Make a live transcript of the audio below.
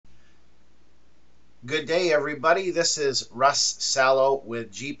Good day, everybody. This is Russ Sallow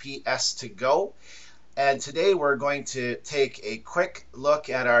with GPS to Go, and today we're going to take a quick look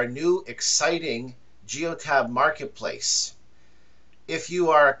at our new exciting Geotab Marketplace. If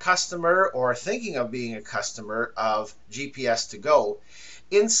you are a customer or thinking of being a customer of GPS to Go,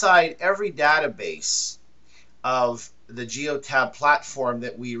 inside every database of the Geotab platform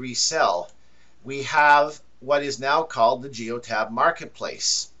that we resell, we have what is now called the Geotab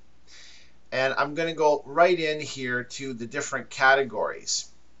Marketplace. And I'm going to go right in here to the different categories.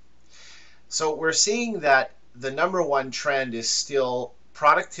 So we're seeing that the number one trend is still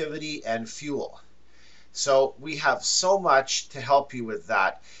productivity and fuel. So we have so much to help you with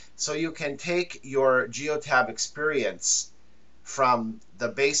that. So you can take your Geotab experience from the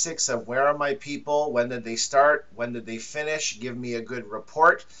basics of where are my people, when did they start, when did they finish, give me a good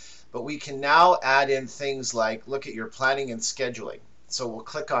report. But we can now add in things like look at your planning and scheduling. So we'll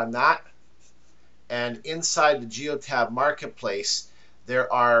click on that. And inside the Geotab Marketplace,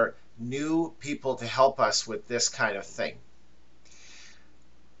 there are new people to help us with this kind of thing.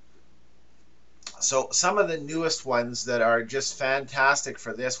 So some of the newest ones that are just fantastic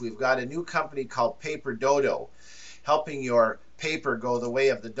for this, we've got a new company called Paper Dodo, helping your paper go the way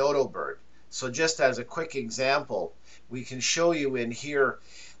of the dodo bird. So just as a quick example, we can show you in here,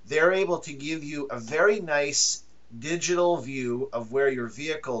 they're able to give you a very nice digital view of where your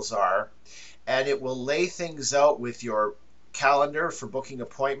vehicles are, and it will lay things out with your calendar for booking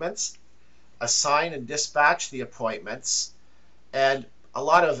appointments, assign and dispatch the appointments, and a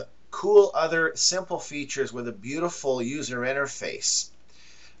lot of cool other simple features with a beautiful user interface.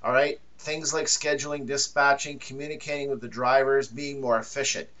 All right, things like scheduling, dispatching, communicating with the drivers, being more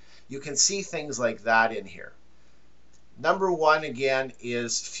efficient. You can see things like that in here. Number one, again,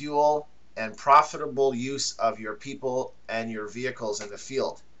 is fuel and profitable use of your people and your vehicles in the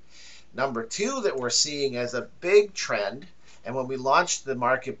field. Number two that we're seeing as a big trend, and when we launched the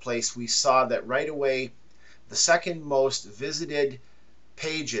marketplace, we saw that right away the second most visited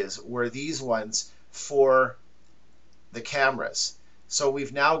pages were these ones for the cameras. So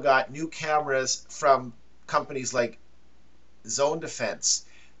we've now got new cameras from companies like Zone Defense,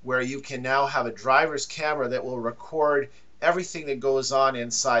 where you can now have a driver's camera that will record everything that goes on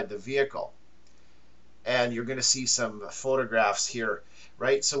inside the vehicle. And you're going to see some photographs here,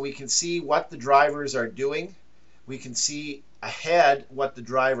 right? So we can see what the drivers are doing. We can see ahead what the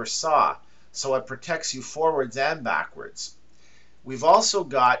driver saw. So it protects you forwards and backwards. We've also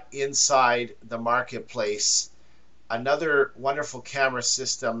got inside the marketplace another wonderful camera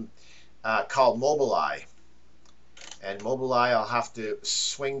system called Mobileye. And Mobileye, I'll have to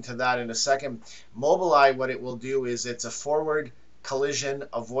swing to that in a second. Mobileye, what it will do is it's a forward collision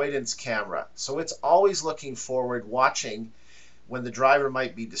avoidance camera. So it's always looking forward, watching when the driver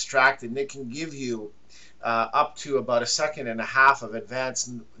might be distracted, and it can give you up to about 1.5 seconds of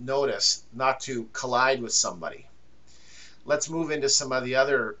advance notice not to collide with somebody. Let's move into some of the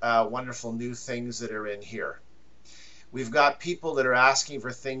other wonderful new things that are in here. We've got people that are asking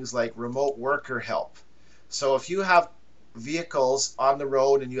for things like remote worker help. So if you have vehicles on the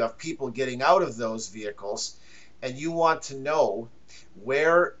road and you have people getting out of those vehicles, and you want to know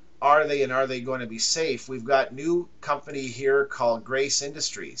where are they and are they going to be safe, we've got new company here called Grace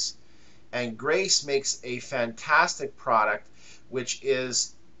Industries. And Grace makes a fantastic product, which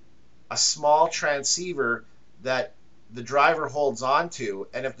is a small transceiver that the driver holds on to,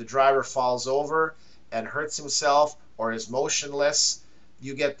 and if the driver falls over and hurts himself or is motionless,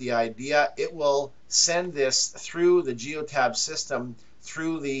 you get the idea. It will send this through the Geotab system,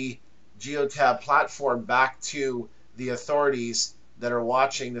 through the Geotab platform, back to the authorities that are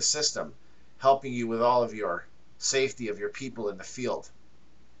watching the system, helping you with all of your safety of your people in the field.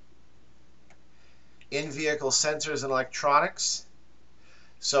 In-vehicle sensors and electronics.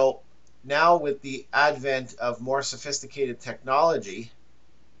 So now with the advent of more sophisticated technology,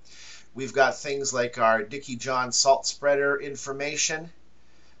 we've got things like our Dickie John salt spreader information,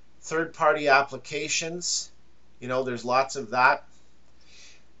 third-party applications. You know, there's lots of that.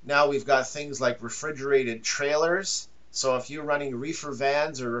 Now we've got things like refrigerated trailers. So if you're running reefer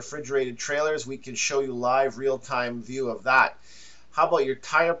vans or refrigerated trailers, we can show you live real-time view of that. How about your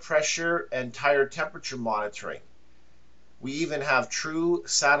tire pressure and tire temperature monitoring? We even have true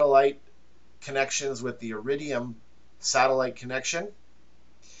satellite connections with the Iridium satellite connection.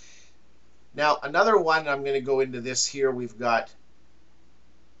 Now another one, I'm going to go into this here, we've got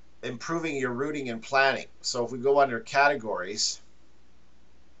improving your routing and planning. So if we go under categories,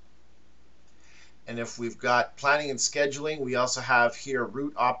 and if we've got planning and scheduling, we also have here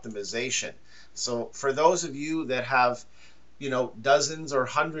route optimization. So for those of you that have dozens or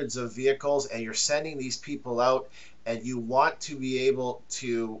hundreds of vehicles, and you're sending these people out, and you want to be able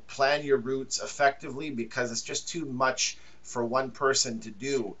to plan your routes effectively because it's just too much for one person to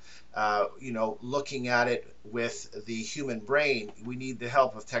do. Looking at it with the human brain, we need the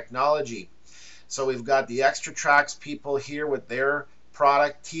help of technology. So we've got the Extra Tracks people here with their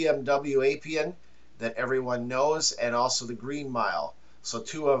product, TMW Appian, that everyone knows, and also the Green Mile. So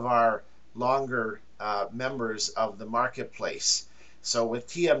two of our longer members of the marketplace. So with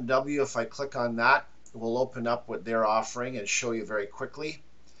TMW, if I click on that, we'll open up what they're offering and show you very quickly,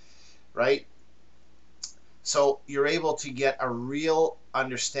 right? So you're able to get a real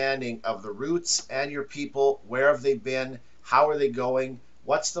understanding of the routes and your people. Where have they been? How are they going?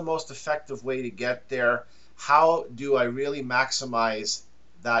 What's the most effective way to get there? How do I really maximize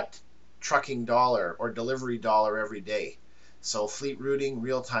that trucking dollar or delivery dollar every day? So fleet routing,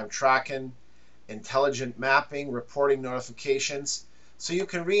 real-time tracking, intelligent mapping, reporting notifications. So you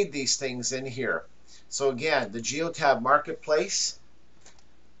can read these things in here. So again, the Geotab Marketplace,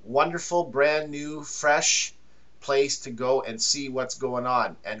 wonderful, brand new, fresh place to go and see what's going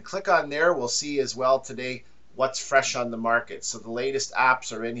on. And click on there, we'll see as well today what's fresh on the market. So the latest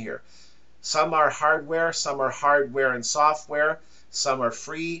apps are in here. Some are hardware, some are hardware and software, some are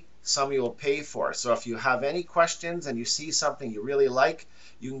free, some you will pay for. So if you have any questions and you see something you really like,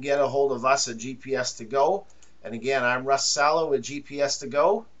 you can get a hold of us at GPS to Go. And again, I'm Russ Sallow with GPS to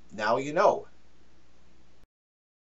Go. Now you know.